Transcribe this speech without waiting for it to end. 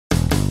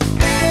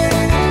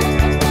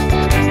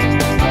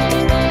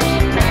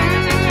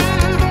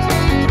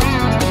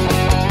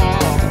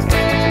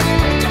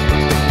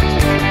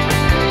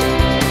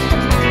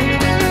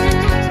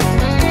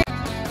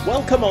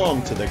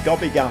along to the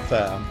Gobby Gaffer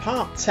and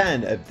part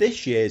 10 of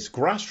this year's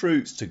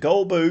Grassroots to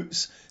Goal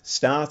Boots,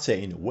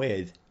 starting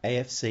with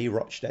AFC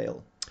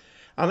Rochdale.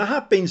 And I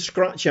have been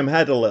scratching my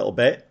head a little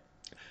bit.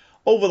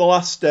 Over the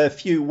last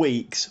few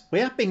weeks, we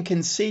have been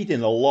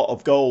conceding a lot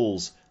of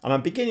goals, and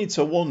I'm beginning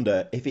to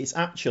wonder if it's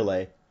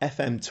actually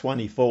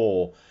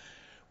FM24.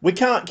 We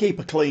can't keep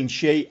a clean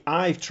sheet.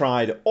 I've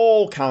tried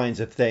all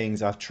kinds of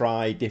things. I've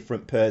tried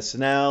different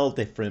personnel,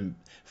 different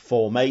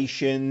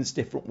formations,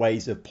 different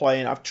ways of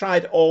playing. I've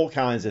tried all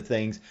kinds of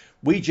things.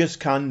 We just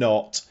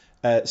cannot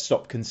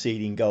stop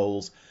conceding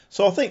goals.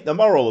 So I think the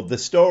moral of the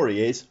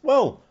story is,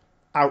 well,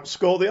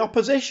 outscore the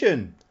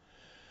opposition.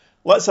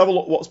 Let's have a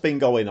look what's been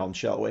going on,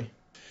 shall we?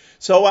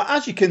 So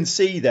as you can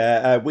see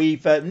there,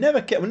 we've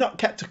not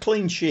kept a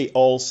clean sheet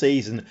all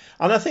season,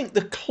 and I think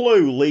the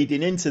clue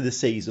leading into the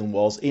season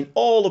was in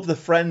all of the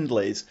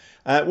friendlies,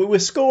 we were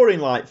scoring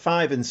like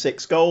 5 and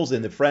 6 goals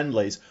in the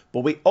friendlies,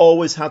 but we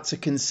always had to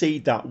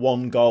concede that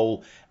one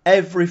goal.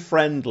 Every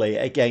friendly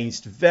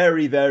against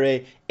very,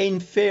 very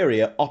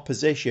inferior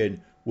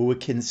opposition, we were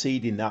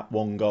conceding that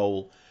one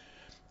goal.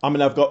 I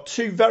mean, I've got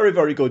two very,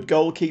 very good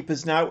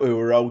goalkeepers now who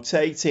are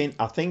rotating.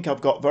 I think I've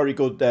got very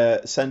good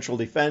central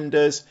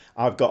defenders.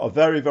 I've got a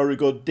very, very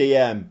good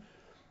DM.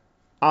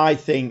 I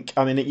think,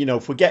 I mean, you know,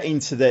 if we get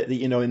into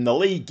in the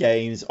league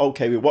games,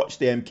 okay, we watched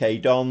the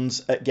MK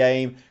Dons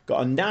game,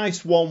 got a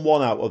nice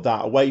 1-1 out of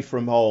that away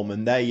from home,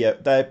 and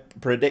they're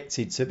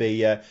predicted to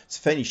be to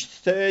finish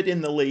third in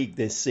the league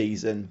this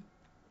season.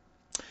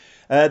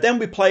 Then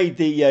we played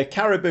the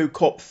Caribou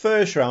Cup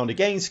first round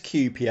against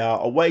QPR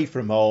away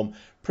from home.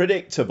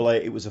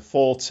 Predictably, it was a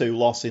 4-2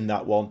 loss in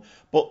that one,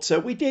 but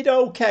we did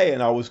okay,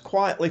 and I was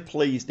quietly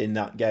pleased in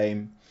that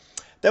game.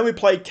 Then we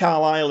played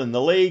Carlisle in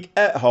the league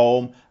at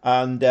home,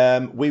 and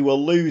we were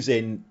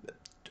losing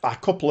a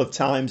couple of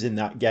times in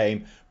that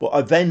game, but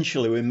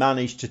eventually we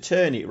managed to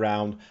turn it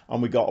round,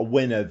 and we got a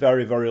winner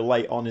very, very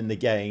late on in the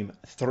game,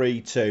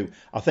 3-2.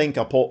 I think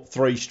I put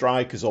 3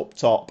 strikers up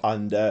top,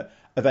 and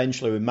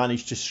eventually we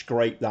managed to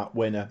scrape that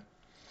winner.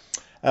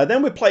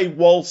 Then we played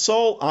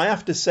Walsall. I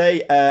have to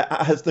say,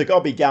 as the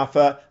Gobby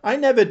Gaffer, I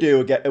never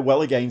do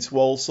well against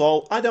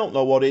Walsall. I don't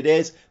know what it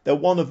is. They're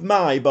one of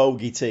my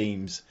bogey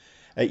teams.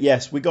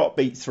 Yes, we got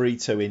beat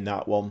 3-2 in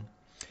that one.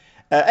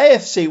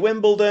 AFC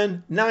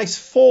Wimbledon, nice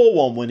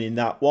 4-1 win in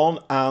that one.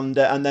 And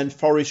then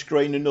Forest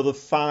Green, another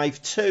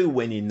 5-2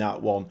 win in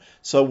that one.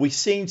 So we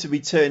seem to be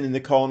turning the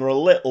corner a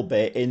little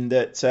bit in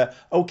that,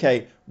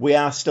 okay, we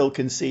are still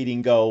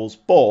conceding goals,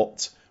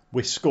 but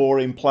we're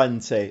scoring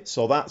plenty,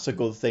 so that's a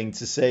good thing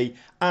to see.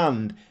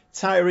 And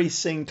Tyrese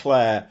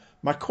Sinclair,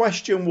 my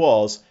question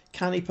was,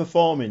 can he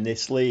perform in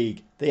this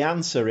league? The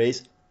answer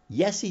is,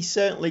 yes, he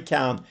certainly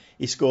can.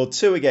 He scored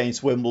 2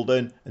 against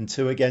Wimbledon and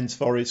 2 against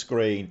Forest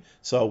Green.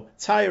 So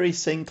Tyrese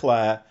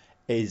Sinclair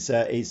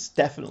is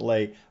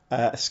definitely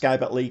a Sky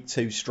Bet League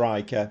 2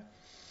 striker.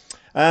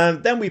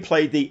 Then we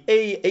played the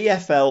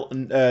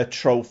EFL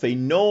Trophy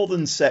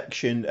Northern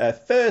Section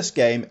first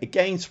game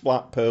against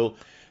Blackpool,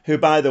 who,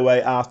 by the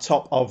way, are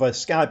top of a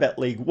Sky Bet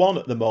League 1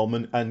 at the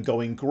moment and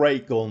going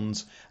great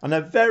guns. And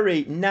a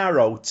very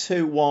narrow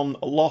 2-1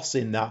 loss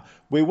in that.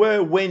 We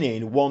were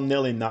winning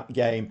 1-0 in that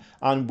game,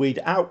 and we'd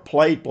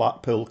outplayed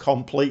Blackpool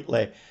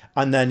completely.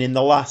 And then in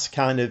the last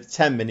kind of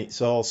 10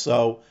 minutes or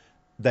so,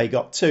 they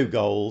got 2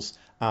 goals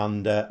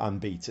and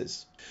beat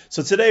us.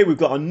 So today we've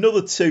got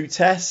another 2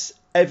 tests.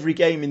 Every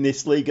game in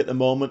this league at the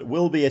moment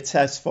will be a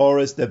test for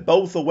us. They're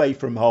both away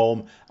from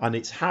home, and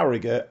it's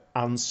Harrogate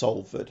and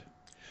Salford.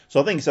 So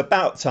I think it's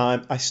about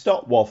time I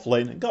stopped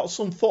waffling and got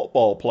some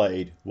football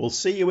played. We'll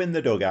see you in the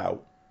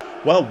dugout.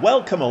 Well,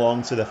 welcome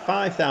along to the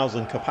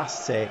 5,000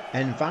 capacity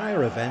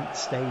Envirovent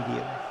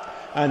Stadium.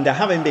 And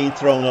having been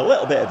thrown a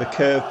little bit of a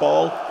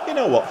curveball, you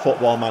know what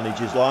football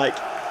managers like.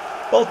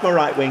 Both my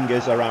right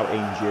wingers are out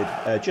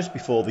injured just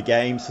before the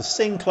game, so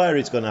Sinclair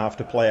is going to have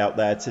to play out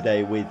there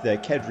today with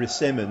Kedra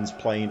Simmons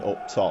playing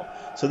up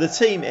top. So the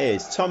team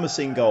is Thomas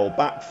in goal,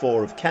 back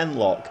 4 of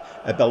Kenlock,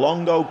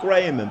 Belongo,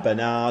 Graham and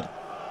Bernard.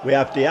 We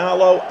have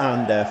Diallo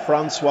and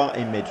Francois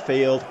in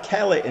midfield.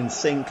 Kelly and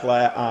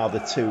Sinclair are the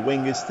 2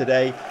 wingers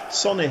today.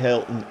 Sonny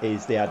Hilton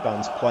is the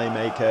advanced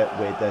playmaker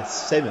with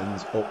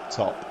Simmons up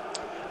top.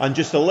 And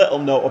just a little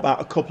note about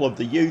a couple of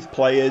the youth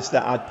players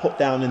that I'd put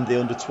down in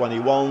the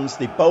under-21s.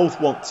 They both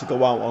want to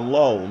go out on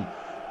loan,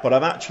 but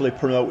I've actually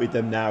promoted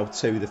them now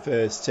to the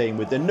first team.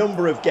 With the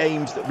number of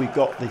games that we've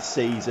got this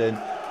season,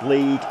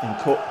 league and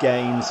cup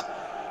games,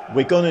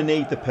 we're going to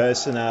need the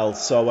personnel.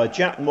 So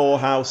Jack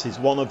Morehouse is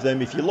one of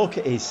them. If you look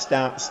at his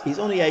stats, he's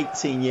only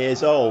 18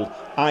 years old.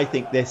 I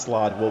think this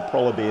lad will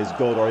probably be as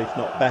good, or if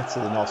not better,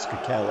 than Oscar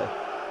Kelly.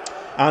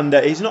 And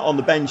he's not on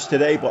the bench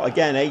today, but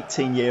again,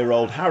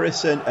 18-year-old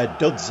Harrison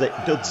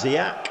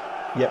Dudziak.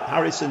 Yep,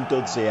 Harrison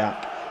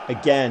Dudziak.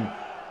 Again,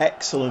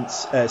 excellent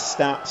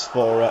stats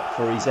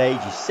for his age.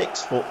 He's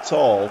 6 foot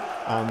tall,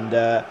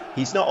 and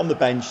he's not on the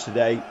bench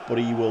today, but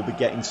he will be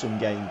getting some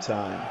game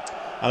time.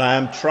 And I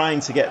am trying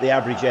to get the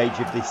average age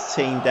of this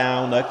team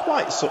down. They're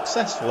quite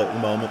successful at the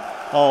moment.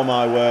 Oh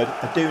my word,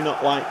 I do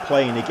not like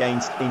playing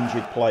against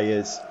injured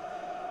players.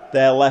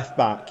 their left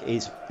back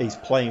is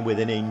playing with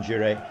an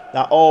injury,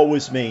 that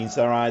always means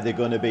they're either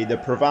going to be the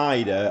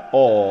provider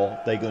or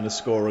they're going to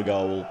score a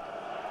goal.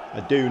 I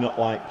do not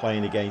like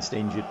playing against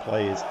injured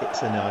players.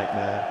 It's a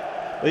nightmare.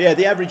 But yeah,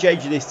 the average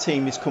age of this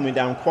team is coming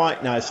down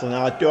quite nicely.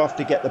 Now, I do have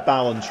to get the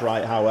balance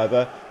right,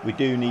 however. We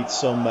do need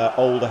some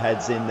older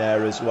heads in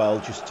there as well,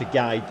 just to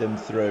guide them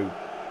through.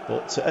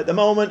 But at the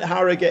moment,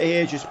 Harrogate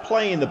here just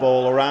playing the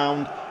ball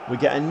around. We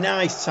get a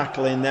nice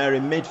tackle in there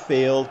in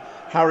midfield.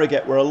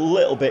 Harrogate were a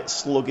little bit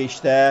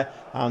sluggish there,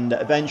 and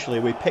eventually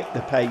we picked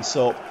the pace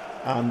up.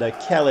 And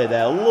Kelly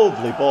there,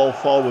 lovely ball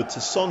forward to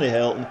Sonny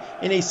Hilton.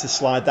 He needs to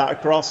slide that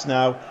across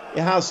now.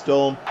 He has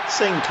done.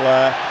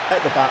 Sinclair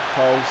at the back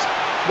post.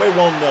 We're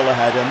 1-0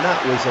 ahead, and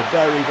that was a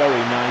very,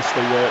 very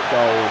nicely worked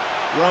goal.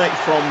 Right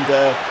from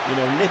the,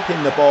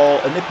 nipping the ball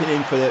and nipping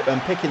in for it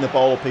and picking the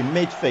ball up in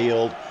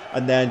midfield,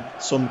 and then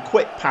some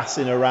quick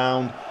passing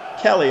around.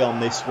 Kelly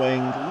on this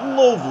wing,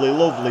 lovely,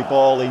 lovely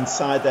ball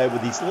inside there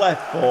with his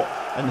left foot,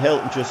 and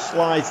Hilton just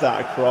slides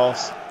that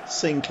across.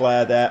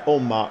 Sinclair there,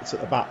 unmarked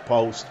at the back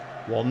post,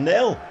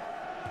 1-0.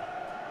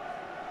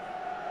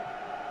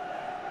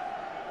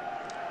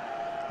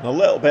 And a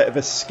little bit of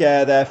a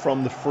scare there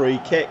from the free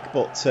kick,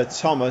 but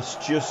Thomas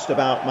just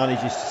about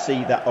manages to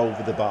see that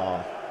over the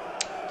bar.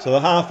 So the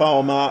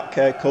half-hour mark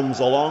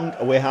comes along.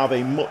 We're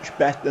having much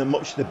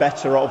the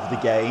better of the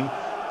game,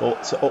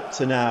 but up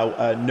to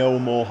now, no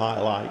more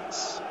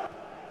highlights.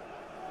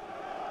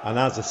 And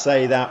as I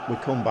say that, we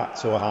come back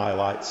to a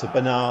highlight. So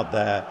Bernard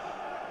there,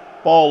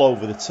 ball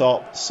over the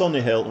top,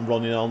 Sonny Hilton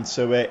running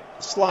onto it,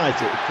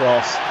 slides it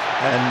across,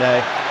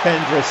 and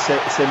Kendra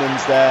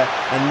Simmons there,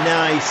 a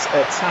nice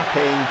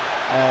tapping.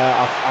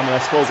 I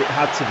suppose it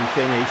had to be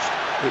finished.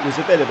 It was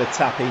a bit of a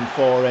tap-in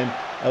for him.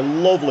 A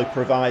lovely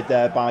provide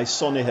there by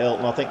Sonny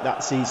Hilton. I think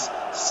that's his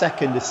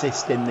second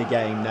assist in the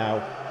game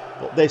now.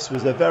 But this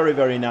was a very,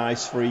 very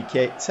nice free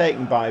kick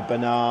taken by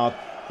Bernard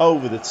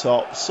over the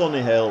top.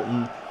 Sonny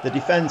Hilton. The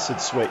defence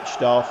had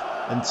switched off,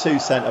 and two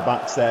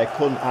centre-backs there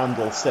couldn't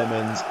handle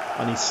Simmons,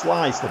 and he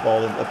slides the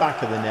ball into the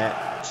back of the net.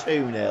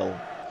 2-0.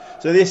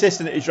 So the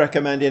assistant is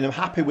recommending, I'm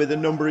happy with the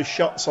number of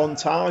shots on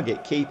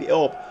target. Keep it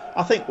up.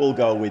 I think we'll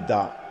go with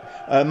that.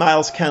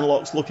 Miles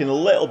Kenlock's looking a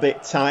little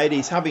bit tired.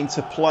 He's having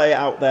to play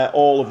out there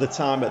all of the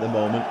time at the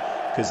moment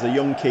because the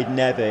young kid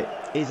Nevitt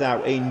is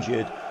out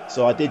injured.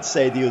 So I did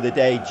say the other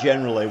day,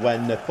 generally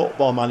when the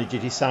football manager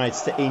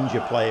decides to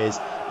injure players,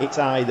 it's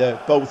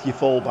either both your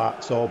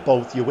fullbacks or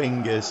both your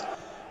wingers.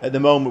 At the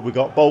moment we've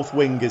got both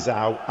wingers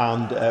out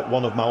and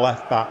one of my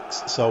left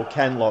backs, so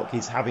Kenlock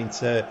is having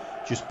to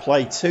just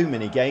play too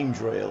many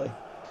games really.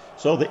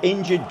 So the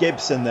injured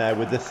Gibson there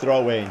with the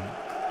throw in,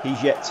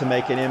 he's yet to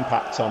make an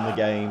impact on the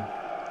game.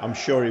 I'm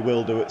sure he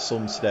will do at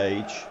some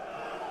stage.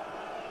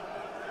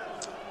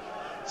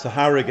 So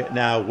Harrogate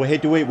now, we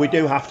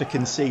do have to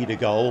concede a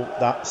goal.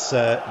 That's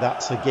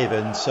a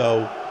given.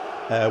 So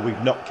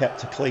we've not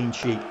kept a clean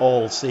sheet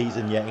all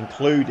season yet,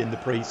 including the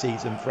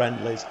pre-season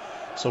friendlies.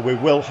 So we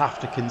will have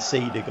to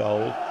concede a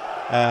goal.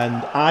 And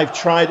I've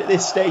tried at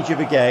this stage of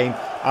a game,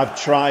 I've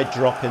tried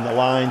dropping the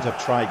lines,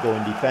 I've tried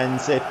going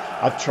defensive,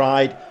 I've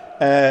tried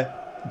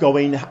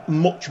going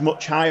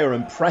much higher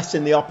and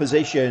pressing the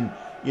opposition,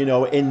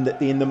 in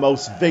the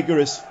most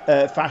vigorous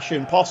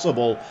fashion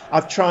possible.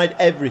 I've tried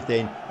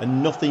everything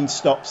and nothing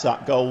stops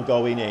that goal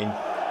going in.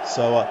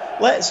 So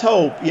let's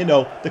hope,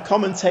 the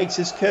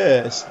commentator's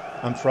curse,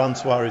 and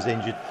Francois is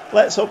injured,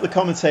 let's hope the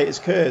commentator's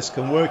curse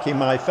can work in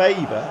my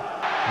favour.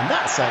 And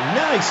that's a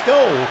nice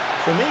goal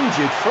from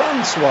injured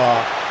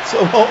Francois.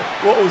 So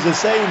what was I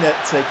saying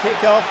at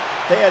kick-off?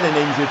 They had an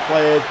injured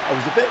player. I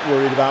was a bit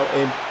worried about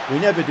him. We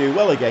never do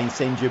well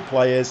against injured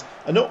players.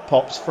 And up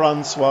pops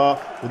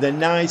Francois with a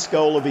nice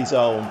goal of his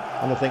own.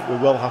 And I think we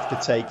will have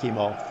to take him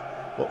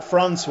off. But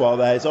Francois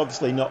there is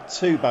obviously not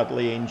too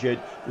badly injured.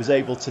 Was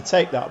able to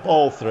take that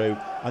ball through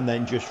and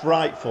then just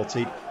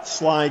right-footed,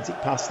 slides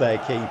it past their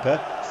keeper.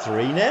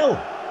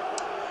 3-0.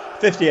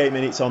 58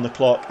 minutes on the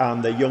clock,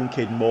 and the young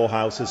kid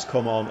Morehouse has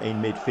come on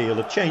in midfield.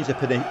 Have changed the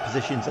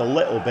positions a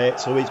little bit,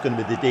 so he's going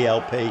to be the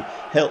DLP.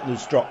 Hilton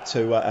has dropped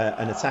to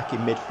an attacking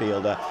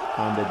midfielder,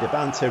 and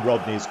Devante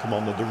Rodney has come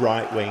on the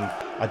right wing.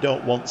 I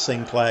don't want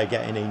Sinclair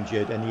getting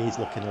injured, and he is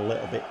looking a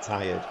little bit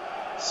tired.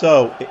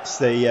 So it's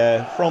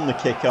from the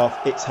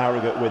kickoff, it's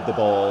Harrogate with the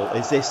ball.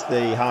 Is this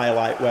the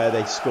highlight where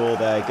they score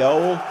their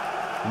goal?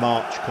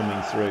 March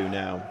coming through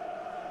now.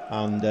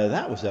 And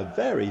that was a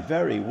very,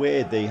 very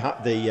weird.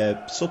 The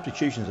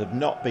substitutions have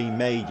not been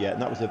made yet,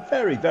 and that was a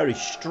very, very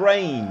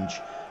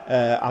strange.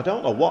 I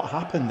don't know what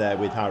happened there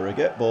with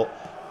Harrogate, but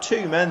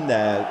two men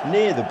there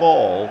near the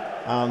ball,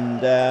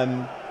 and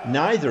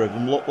neither of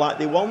them looked like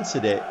they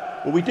wanted it.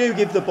 But we do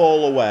give the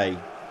ball away,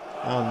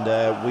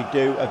 and we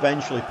do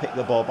eventually pick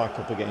the ball back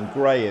up again.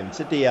 Graham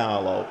to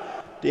Diallo,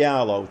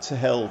 Diallo to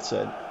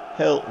Hilton.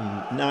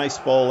 Hilton, nice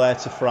ball there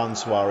to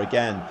Francois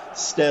again.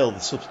 Still, the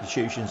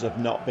substitutions have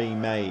not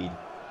been made.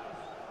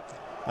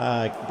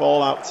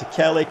 Ball out to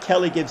Kelly.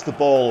 Kelly gives the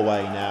ball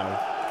away now.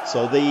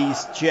 So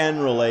these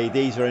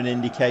are an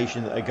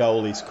indication that a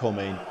goal is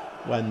coming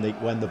when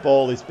the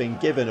ball is being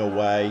given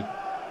away.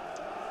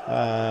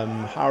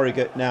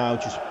 Harrogate now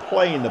just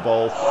playing the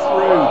ball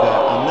through there,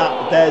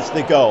 and there's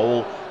the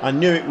goal. I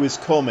knew it was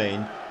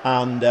coming,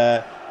 and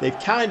they've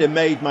kind of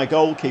made my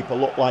goalkeeper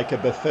look like a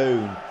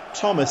buffoon.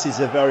 Thomas is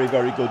a very,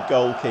 very good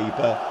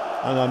goalkeeper,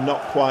 and I'm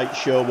not quite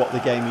sure what the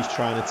game is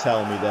trying to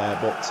tell me there.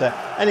 But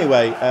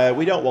anyway,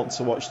 we don't want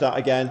to watch that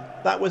again.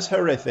 That was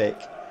horrific.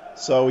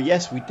 So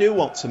yes, we do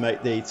want to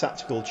make the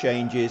tactical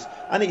changes,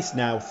 and it's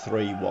now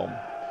 3-1.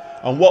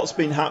 And what's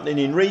been happening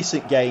in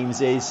recent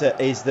games is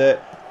that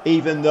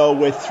even though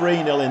we're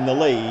 3-0 in the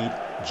lead,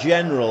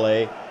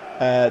 generally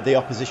the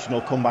opposition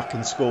will come back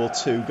and score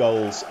 2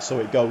 goals, so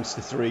it goes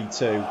to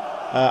 3-2.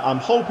 I'm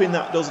hoping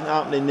that doesn't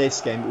happen in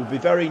this game. It would be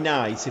very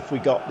nice if we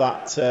got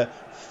that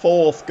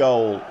 4th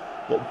goal.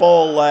 But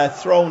ball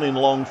thrown in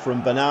long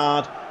from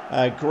Bernard.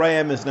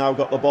 Graham has now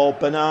got the ball.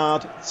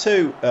 Bernard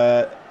to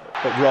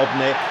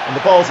Rodney, and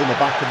the ball's in the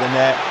back of the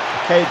net.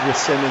 Cadra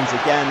Simmons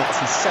again, that's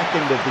his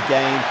 2nd of the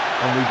game,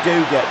 and we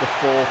do get the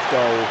 4th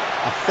goal.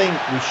 I think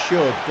we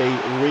should be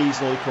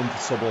reasonably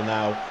comfortable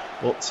now,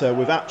 but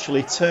we've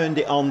actually turned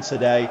it on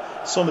today.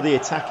 Some of the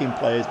attacking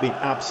players have been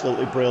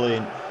absolutely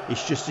brilliant.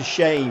 It's just a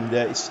shame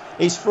that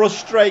it's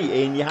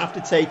frustrating. You have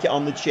to take it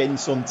on the chin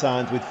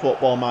sometimes with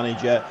Football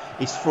Manager.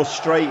 It's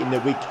frustrating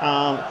that we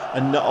can't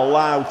and not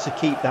allowed to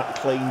keep that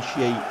clean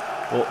sheet.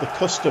 But the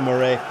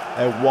customary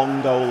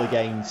 1 goal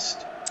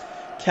against.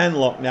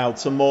 Kenlock now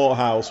to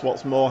Morehouse.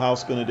 What's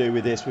Morehouse going to do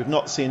with this? We've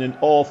not seen an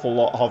awful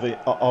lot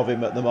of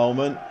him at the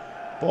moment.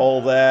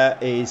 Ball there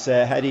is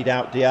headed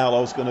out.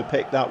 Diallo's going to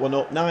pick that one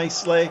up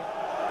nicely.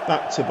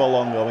 Back to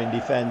Bolongo in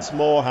defence.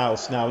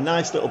 Morehouse now.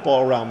 Nice little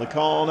ball around the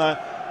corner.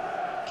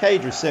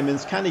 Cadra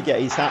Simmons, can he get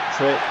his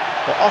hat-trick?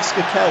 But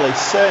Oscar Kelly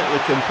certainly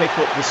can pick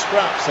up the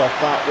scraps off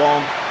that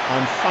one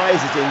and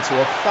fires it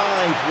into a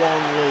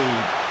 5-1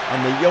 lead.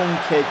 And the young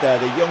kid there,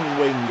 the young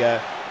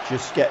winger,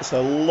 just gets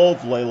a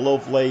lovely,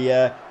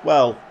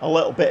 well, a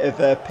little bit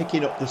of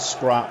picking up the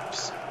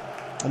scraps.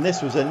 And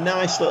this was a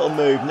nice little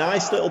move,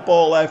 nice little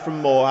ball there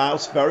from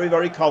Morehouse, very,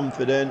 very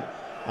confident.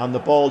 And the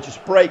ball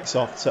just breaks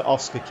off to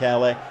Oscar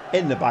Kelly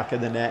in the back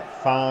of the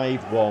net,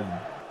 5-1.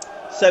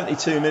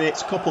 72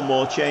 minutes, couple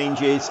more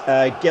changes.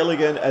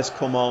 Gilligan has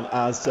come on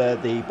as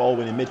the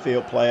ball-winning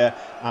midfield player,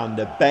 and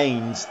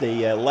Baines,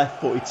 the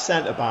left-footed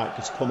centre-back,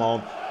 has come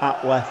on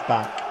at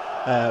left-back.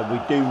 We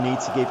do need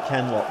to give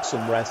Kenlock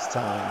some rest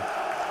time.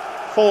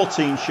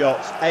 14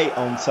 shots, 8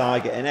 on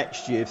target, an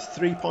XG of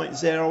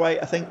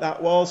 3.08, I think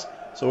that was.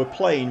 So we're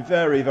playing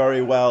very,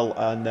 very well,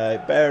 and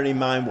bearing in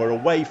mind we're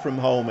away from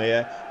home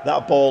here,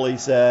 that ball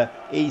is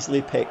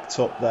easily picked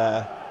up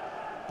there.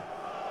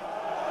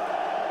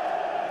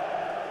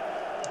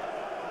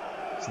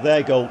 So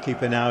their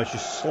goalkeeper now is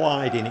just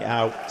sliding it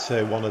out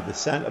to one of the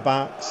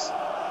centre-backs.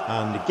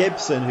 And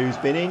Gibson, who's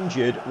been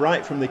injured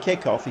right from the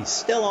kick-off, he's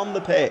still on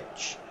the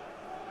pitch.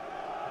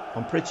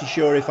 I'm pretty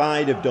sure if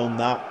I'd have done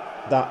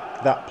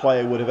that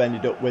player would have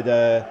ended up with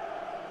a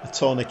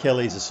torn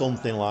Achilles or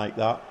something like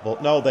that.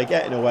 But no, they're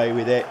getting away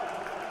with it.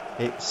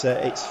 It's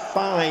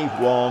 5-1.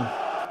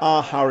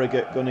 Are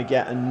Harrogate going to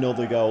get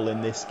another goal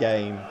in this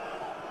game?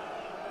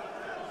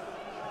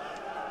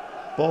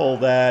 Ball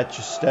there,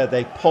 just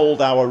they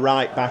pulled our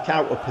right back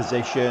out of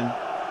position.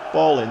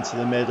 Ball into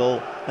the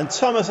middle. And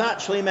Thomas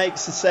actually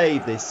makes the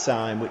save this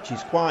time, which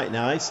is quite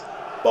nice.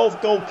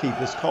 Both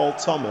goalkeepers called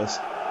Thomas.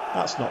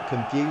 That's not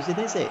confusing,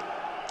 is it?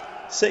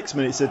 6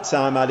 minutes of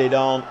time added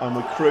on, and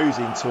we're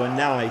cruising to a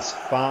nice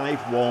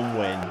 5-1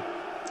 win.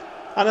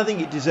 And I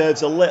think it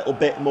deserves a little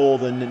bit more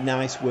than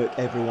nice work,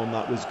 everyone,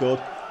 that was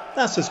good.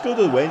 That's as good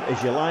a win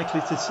as you're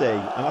likely to see,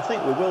 and I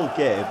think we will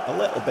give a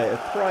little bit of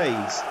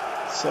praise.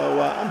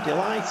 So I'm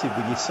delighted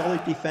with your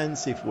solid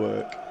defensive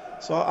work.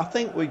 So I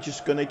think we're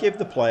just going to give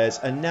the players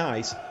a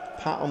nice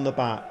pat on the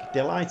back.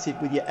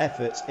 Delighted with your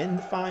efforts in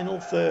the final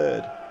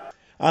third.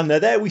 And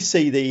there we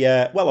see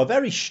the, well, a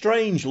very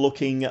strange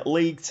looking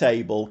league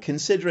table,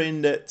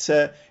 considering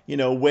that, you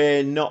know,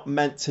 we're not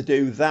meant to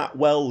do that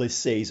well this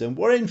season.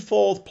 We're in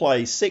 4th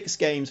place, 6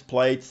 games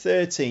played,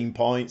 13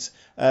 points.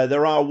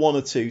 There are 1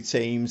 or 2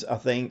 teams, I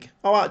think.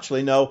 Oh,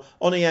 actually, no,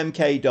 only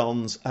MK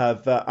Dons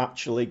have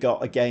actually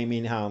got a game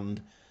in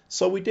hand.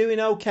 So we're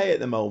doing okay at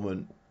the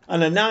moment.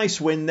 And a nice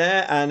win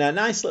there, and a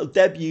nice little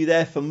debut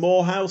there for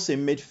Morehouse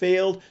in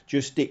midfield,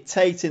 just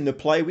dictating the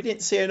play. We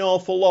didn't see an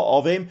awful lot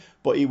of him,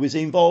 but he was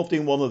involved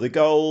in one of the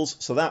goals,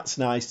 so that's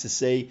nice to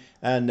see.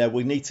 And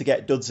we need to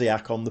get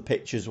Dudziak on the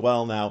pitch as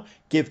well now.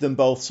 Give them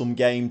both some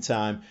game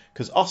time,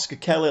 because Oscar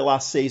Kelly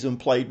last season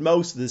played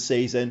most of the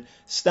season,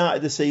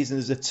 started the season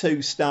as a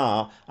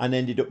 2-star and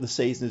ended up the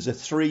season as a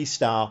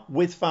 3-star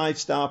with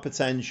 5-star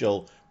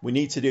potential. We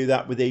need to do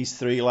that with these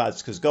 3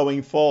 lads, because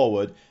going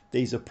forward,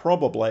 these are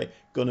probably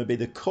going to be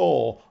the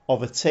core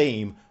of a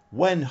team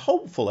when,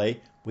 hopefully,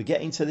 we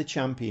get into the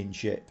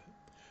Championship.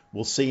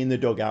 We'll see you in the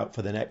dugout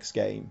for the next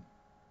game.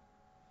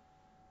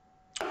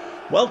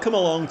 Welcome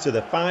along to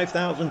the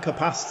 5,000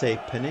 capacity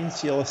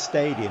Peninsula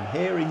Stadium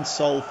here in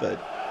Salford.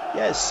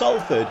 Yes,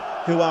 Salford,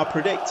 who are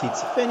predicted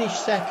to finish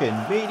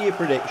 2nd, media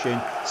prediction,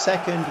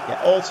 2nd,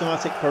 get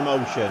automatic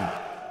promotion.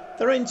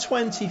 They're in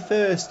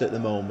 21st at the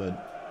moment.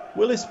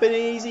 Will this be an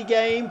easy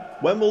game?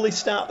 When will they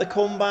start the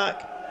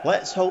comeback?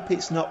 Let's hope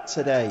it's not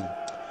today.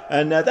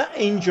 And that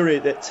injury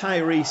that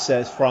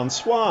Tyrese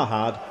Francois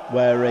had,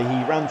 where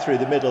he ran through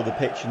the middle of the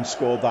pitch and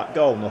scored that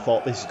goal, and I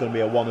thought this is going to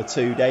be a 1 or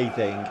 2 day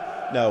thing.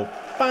 No,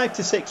 5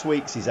 to 6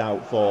 weeks he's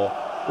out for.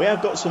 We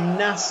have got some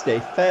nasty,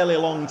 fairly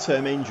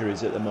long-term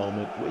injuries at the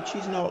moment, which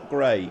is not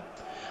great.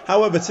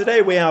 However,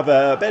 today we have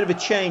a bit of a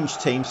change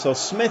team. So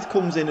Smith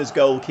comes in as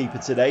goalkeeper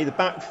today. The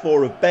back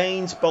four of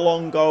Baines,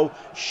 Belongo,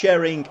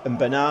 Shering and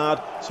Bernard.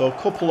 So a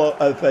couple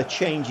of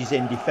changes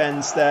in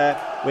defence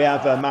there. We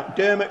have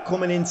McDermott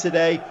coming in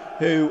today,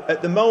 who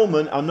at the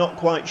moment I'm not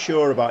quite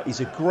sure about. He's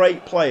a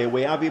great player.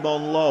 We have him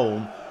on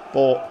loan,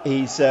 but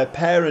his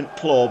parent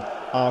club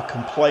are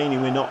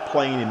complaining we're not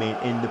playing him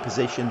in the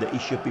position that he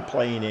should be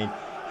playing in.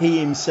 He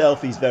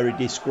himself is very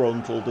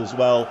disgruntled as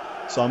well.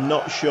 So I'm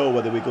not sure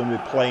whether we're going to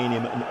be playing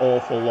him an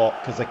awful lot,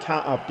 because I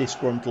can't have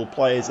disgruntled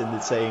players in the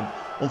team.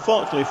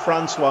 Unfortunately,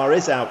 Francois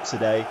is out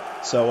today,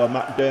 so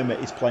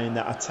McDermott is playing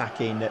that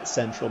attacking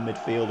central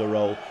midfielder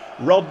role.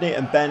 Rodney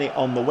and Bennett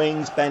on the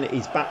wings. Bennett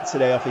is back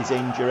today off his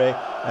injury.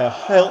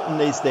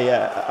 Hilton is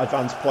the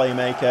advanced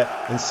playmaker,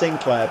 and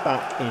Sinclair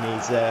back in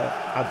his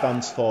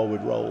advanced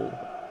forward role.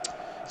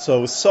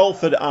 So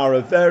Salford are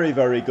a very,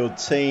 very good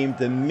team.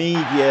 The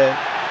media...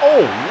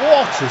 Oh,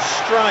 what a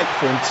strike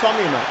from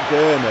Tommy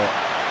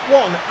McDermott.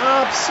 What an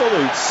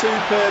absolute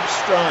superb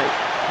strike.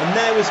 And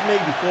there was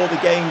me before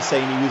the game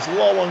saying he was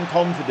low on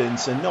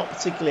confidence and not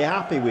particularly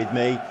happy with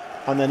me.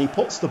 And then he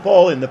puts the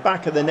ball in the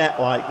back of the net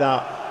like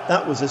that.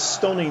 That was a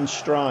stunning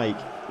strike.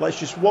 Let's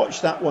just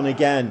watch that one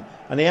again.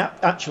 And he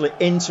actually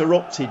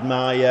interrupted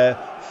my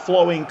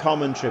flowing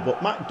commentary.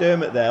 But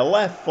McDermott there,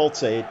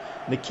 left-footed.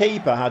 The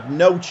keeper had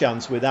no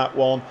chance with that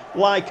one.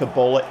 Like a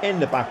bullet in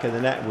the back of the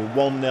net with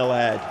 1-0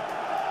 ahead.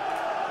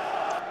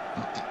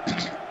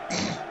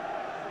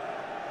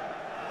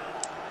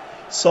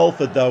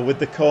 Salford though with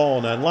the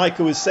corner, and like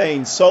I was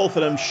saying,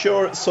 Salford I'm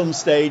sure at some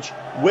stage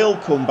will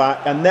come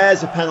back, and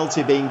there's a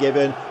penalty being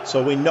given,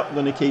 so we're not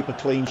going to keep a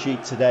clean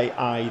sheet today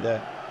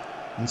either.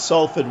 And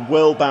Salford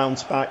will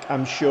bounce back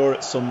I'm sure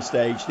at some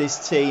stage.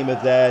 This team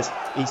of theirs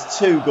is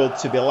too good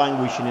to be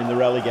languishing in the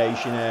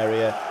relegation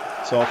area,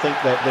 so I think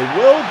that they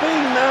will be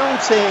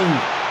mounting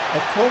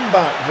a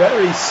comeback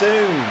very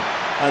soon.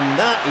 And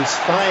that is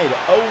fired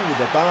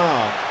over the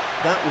bar.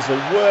 That was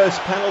the worst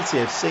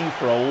penalty I've seen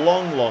for a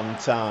long, long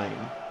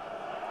time.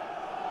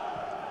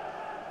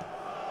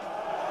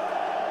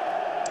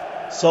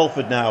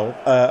 Salford now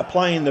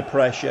applying the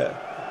pressure.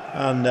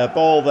 And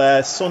ball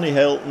there, Sonny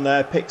Hilton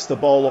there picks the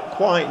ball up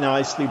quite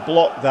nicely,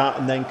 blocked that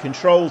and then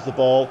controls the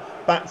ball.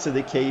 Back to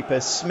the keeper,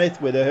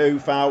 Smith with a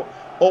hoof out,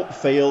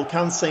 upfield.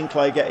 Can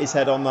Sinclair get his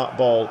head on that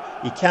ball?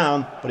 He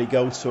can, but he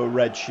goes to a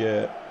red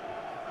shirt.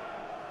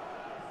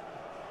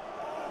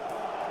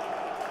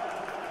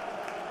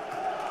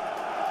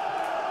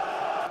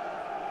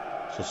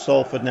 So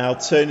Salford now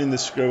turning the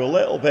screw a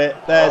little bit.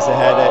 There's a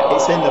header.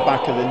 It's in the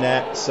back of the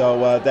net.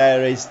 So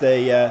there is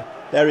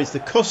the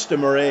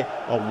customary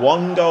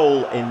 1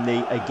 goal in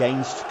the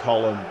against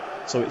column.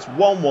 So it's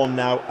 1-1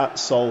 now at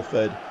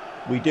Salford.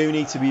 We do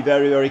need to be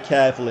very, very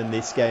careful in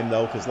this game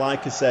though, because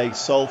like I say,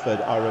 Salford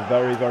are a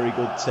very, very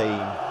good team.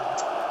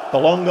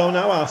 Belongo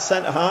now, our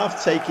centre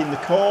half, taking the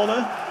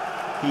corner.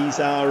 He's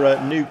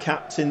our new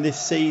captain this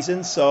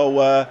season,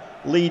 so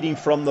leading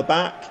from the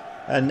back.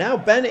 And now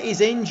Bennett is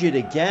injured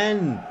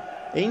again.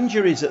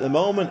 Injuries at the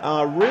moment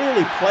are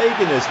really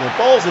plaguing us. And the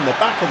ball's in the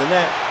back of the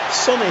net.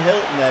 Sonny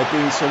Hilton there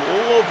doing some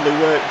lovely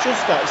work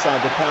just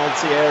outside the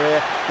penalty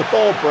area. The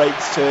ball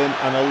breaks to him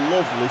and a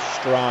lovely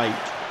strike.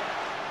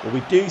 But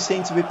we do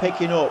seem to be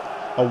picking up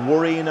a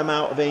worrying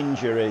amount of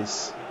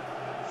injuries.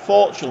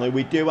 Fortunately,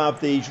 we do have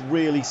these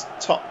really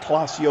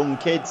top-class young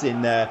kids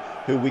in there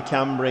who we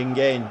can bring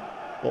in.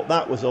 But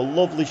that was a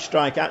lovely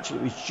strike.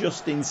 Actually, it was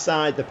just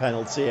inside the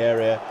penalty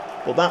area.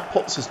 But that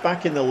puts us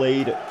back in the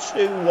lead at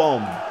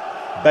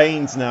 2-1.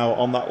 Baines now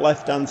on that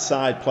left-hand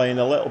side playing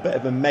a little bit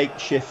of a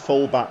makeshift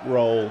full-back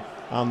role.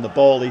 And the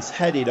ball is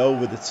headed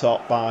over the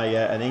top by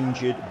an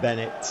injured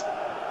Bennett.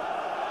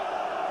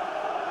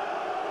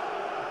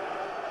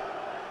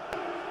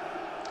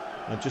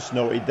 I just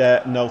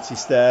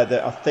noticed there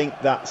that I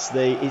think that's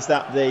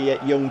the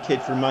young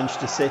kid from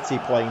Manchester City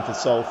playing for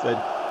Salford,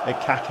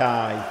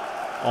 Kakai,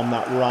 on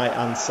that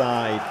right-hand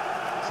side.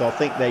 So I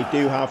think they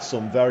do have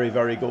some very,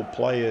 very good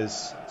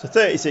players. So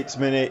 36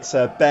 minutes,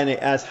 Bennett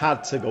has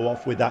had to go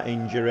off with that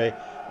injury,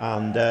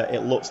 and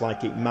it looks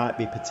like it might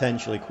be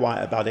potentially quite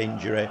a bad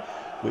injury,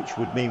 which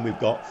would mean we've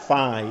got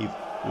 5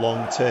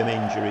 long-term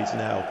injuries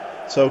now.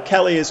 So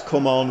Kelly has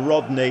come on,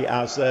 Rodney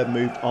has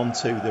moved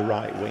onto the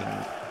right wing.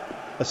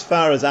 As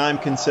far as I'm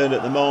concerned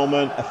at the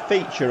moment, a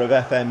feature of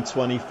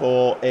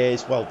FM24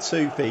 is, well,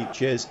 2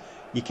 features.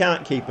 You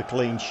can't keep a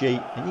clean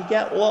sheet and you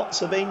get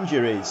lots of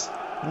injuries,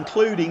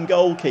 including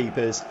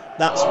goalkeepers.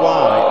 That's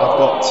why I've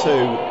got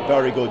 2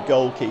 very good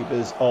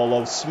goalkeepers,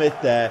 although Smith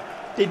there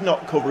did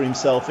not cover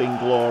himself in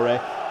glory.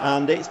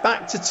 And it's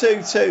back to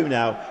 2-2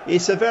 now.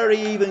 It's a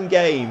very even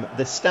game.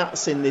 The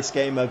stats in this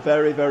game are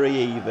very, very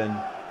even.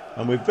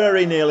 And we're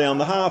very nearly on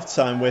the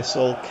half-time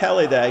whistle.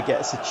 Kelly there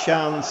gets a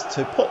chance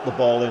to put the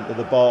ball into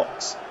the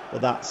box,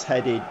 but that's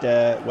headed,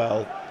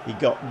 well, he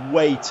got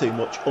way too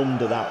much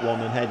under that one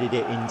and headed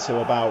it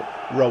into about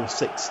row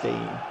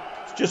 16.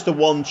 It's just a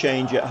one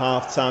change at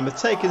half-time. They've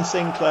taken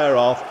Sinclair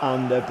off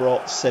and they've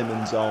brought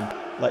Simmons on.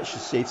 Let's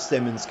just see if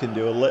Simmons can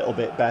do a little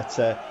bit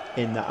better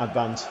in that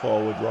advanced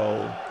forward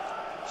role.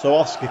 So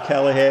Oscar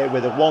Kelly here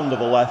with a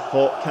wonderful left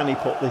foot. Can he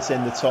put this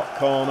in the top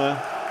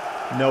corner?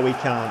 No, he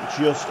can't.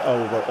 Just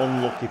over.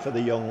 Unlucky for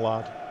the young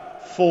lad.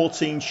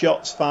 14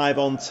 shots, 5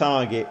 on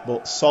target,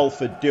 but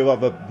Salford do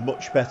have a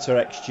much better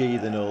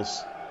XG than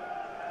us.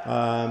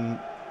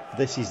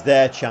 This is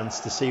their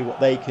chance to see what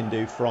they can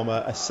do from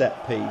a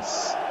set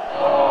piece.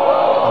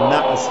 And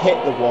that has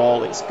hit the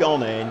wall. It's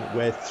gone in.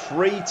 We're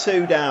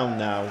 3-2 down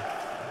now.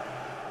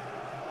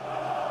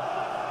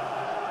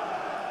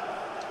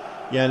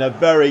 Yeah, and a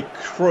very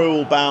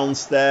cruel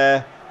bounce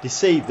there.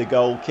 Deceived the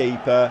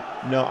goalkeeper.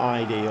 Not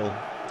ideal.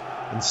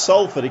 And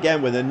Salford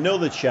again with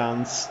another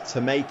chance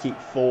to make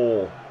it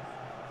 4.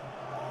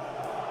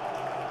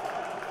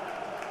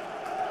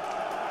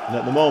 And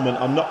at the moment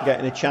I'm not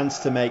getting a chance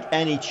to make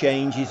any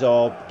changes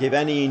or give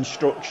any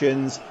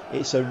instructions.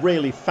 It's a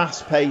really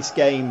fast-paced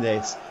game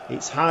this.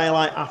 It's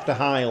highlight after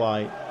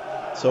highlight.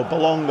 So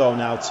Bolongo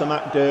now to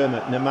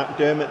McDermott. Now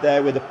McDermott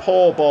there with a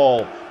poor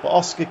ball. But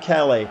Oscar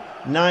Kelly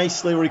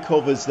nicely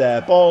recovers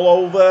there. Ball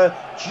over.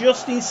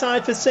 Just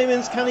inside for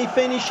Simmons. Can he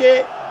finish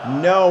it?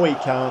 No, he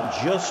can't.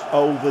 Just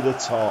over the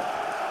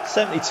top.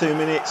 72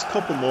 minutes.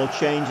 Couple more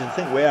changes. I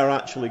think we are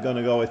actually going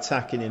to go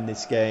attacking in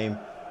this game.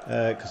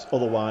 Because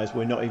otherwise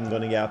we're not even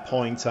going to get a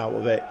point out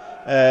of it.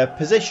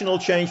 Positional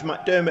change.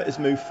 McDermott has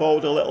moved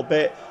forward a little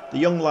bit. The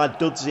young lad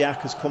Dudziak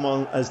has come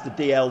on as the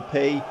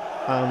DLP,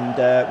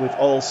 and we've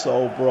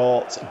also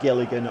brought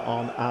Gilligan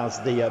on as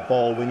the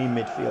ball-winning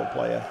midfield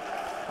player.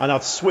 And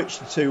I've switched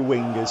the two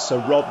wingers, so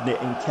Rodney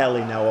and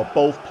Kelly now are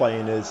both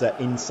playing as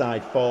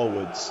inside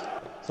forwards.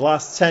 The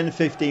last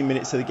 10-15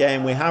 minutes of the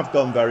game, we have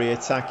gone very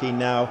attacking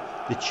now.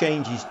 The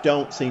changes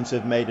don't seem to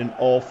have made an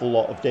awful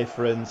lot of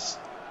difference.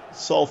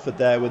 Salford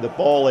there with the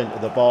ball into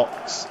the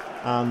box,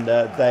 and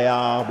they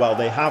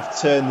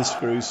have turned the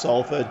screw,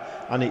 Salford,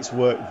 and it's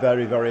worked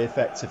very, very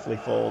effectively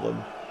for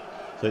them.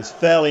 So it's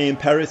fairly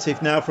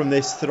imperative now from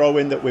this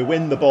throw-in that we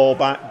win the ball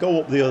back,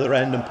 go up the other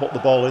end and put the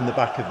ball in the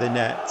back of the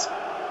net.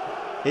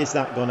 Is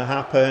that going to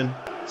happen?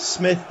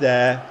 Smith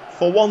there,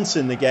 for once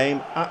in the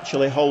game,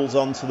 actually holds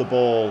on to the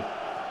ball.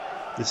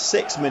 There's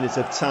 6 minutes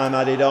of time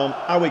added on.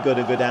 Are we going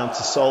to go down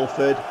to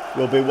Salford?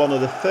 We'll be one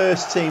of the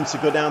first teams to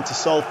go down to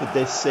Salford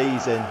this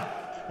season.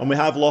 And we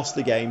have lost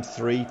the game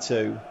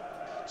 3-2.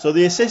 So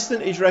the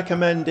assistant is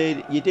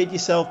recommended, you did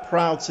yourself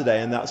proud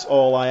today, and that's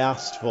all I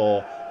asked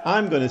for.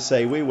 I'm going to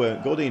say we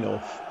weren't good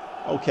enough.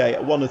 Okay,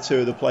 one or two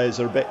of the players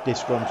are a bit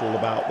disgruntled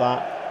about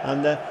that.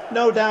 And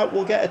no doubt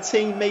we'll get a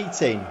team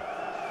meeting.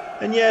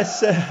 And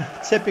yes,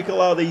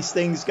 typical how these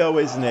things go,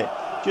 isn't it?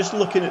 Just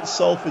looking at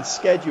Salford's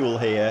schedule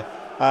here,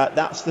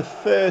 that's the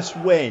first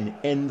win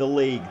in the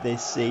league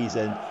this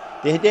season.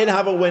 They did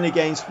have a win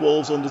against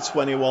Wolves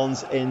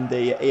under-21s in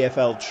the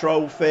EFL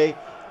Trophy,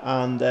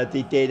 and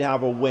they did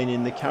have a win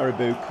in the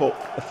Caribou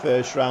Cup, the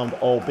first round,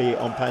 albeit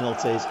on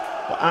penalties.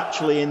 But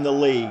actually in the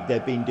league,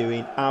 they've been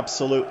doing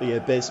absolutely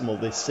abysmal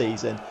this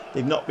season.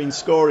 They've not been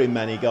scoring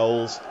many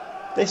goals.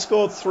 They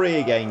scored 3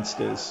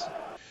 against us.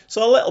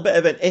 So a little bit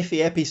of an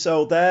iffy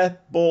episode there,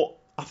 but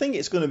I think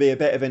it's going to be a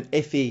bit of an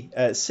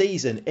iffy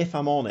season, if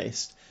I'm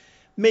honest.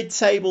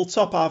 Mid-table,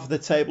 top half of the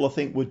table, I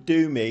think would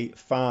do me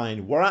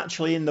fine. We're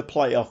actually in the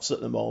playoffs at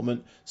the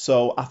moment,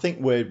 so I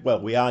think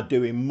we are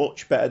doing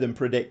much better than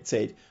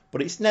predicted.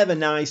 But it's never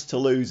nice to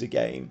lose a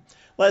game.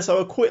 Let's have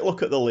a quick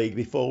look at the league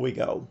before we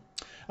go.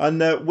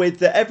 And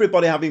with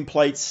everybody having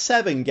played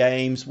 7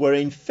 games, we're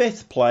in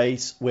 5th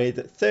place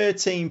with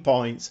 13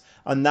 points,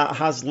 and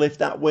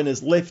that win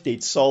has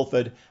lifted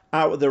Salford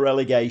out of the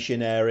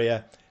relegation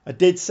area. I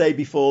did say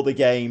before the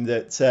game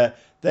that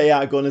they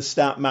are going to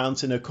start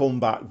mounting a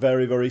comeback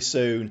very, very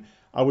soon.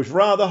 I was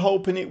rather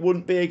hoping it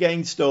wouldn't be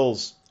against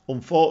us.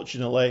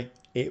 Unfortunately,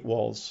 it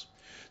was.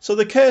 So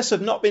the curse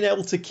of not being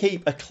able to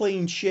keep a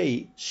clean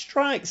sheet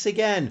strikes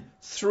again.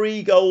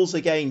 3 goals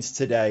against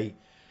today.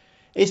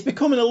 It's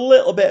becoming a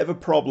little bit of a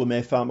problem,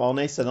 if I'm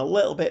honest, and a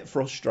little bit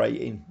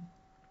frustrating.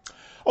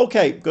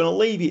 Okay, going to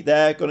leave it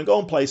there. Going to go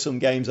and play some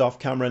games off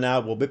camera now.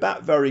 We'll be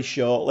back very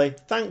shortly.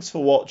 Thanks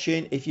for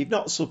watching. If you've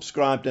not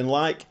subscribed and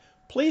liked,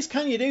 please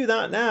can you do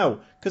that now?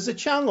 Because the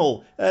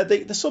channel,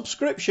 the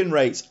subscription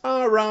rates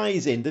are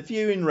rising. The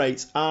viewing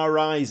rates are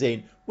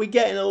rising. We're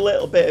getting a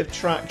little bit of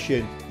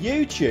traction.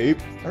 YouTube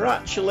are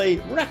actually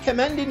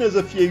recommending us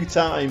a few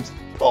times.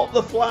 Put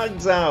the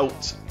flags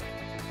out.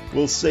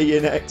 We'll see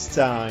you next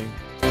time.